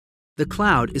The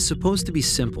cloud is supposed to be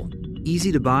simple,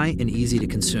 easy to buy and easy to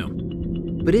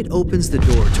consume. But it opens the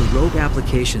door to rogue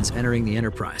applications entering the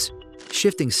enterprise,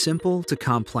 shifting simple to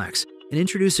complex and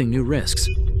introducing new risks.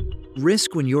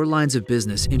 Risk when your lines of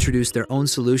business introduce their own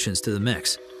solutions to the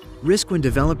mix. Risk when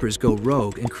developers go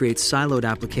rogue and create siloed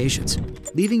applications,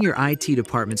 leaving your IT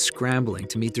department scrambling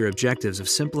to meet their objectives of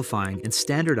simplifying and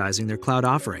standardizing their cloud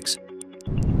offerings.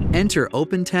 Enter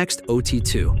OpenText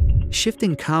OT2,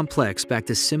 shifting complex back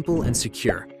to simple and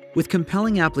secure, with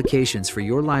compelling applications for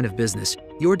your line of business,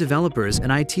 your developers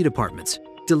and IT departments,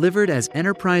 delivered as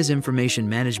Enterprise Information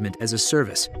Management as a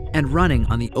Service and running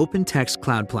on the OpenText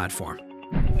Cloud Platform.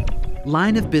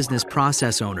 Line of business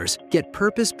process owners get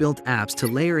purpose-built apps to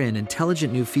layer in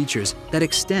intelligent new features that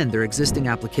extend their existing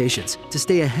applications to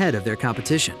stay ahead of their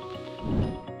competition.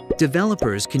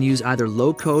 Developers can use either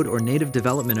low-code or native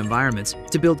development environments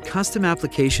to build custom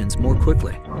applications more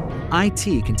quickly.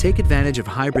 IT can take advantage of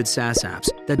hybrid SaaS apps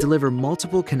that deliver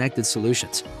multiple connected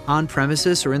solutions,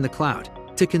 on-premises or in the cloud,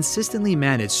 to consistently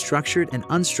manage structured and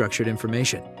unstructured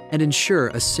information and ensure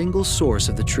a single source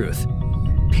of the truth.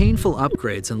 Painful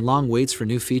upgrades and long waits for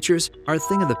new features are a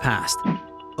thing of the past.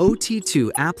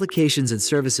 OT2 applications and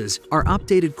services are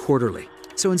updated quarterly,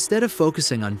 so instead of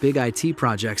focusing on big IT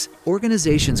projects,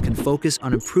 organizations can focus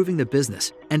on improving the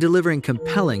business and delivering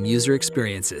compelling user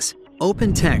experiences.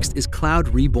 OpenText is cloud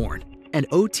reborn, and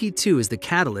OT2 is the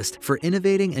catalyst for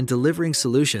innovating and delivering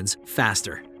solutions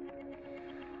faster.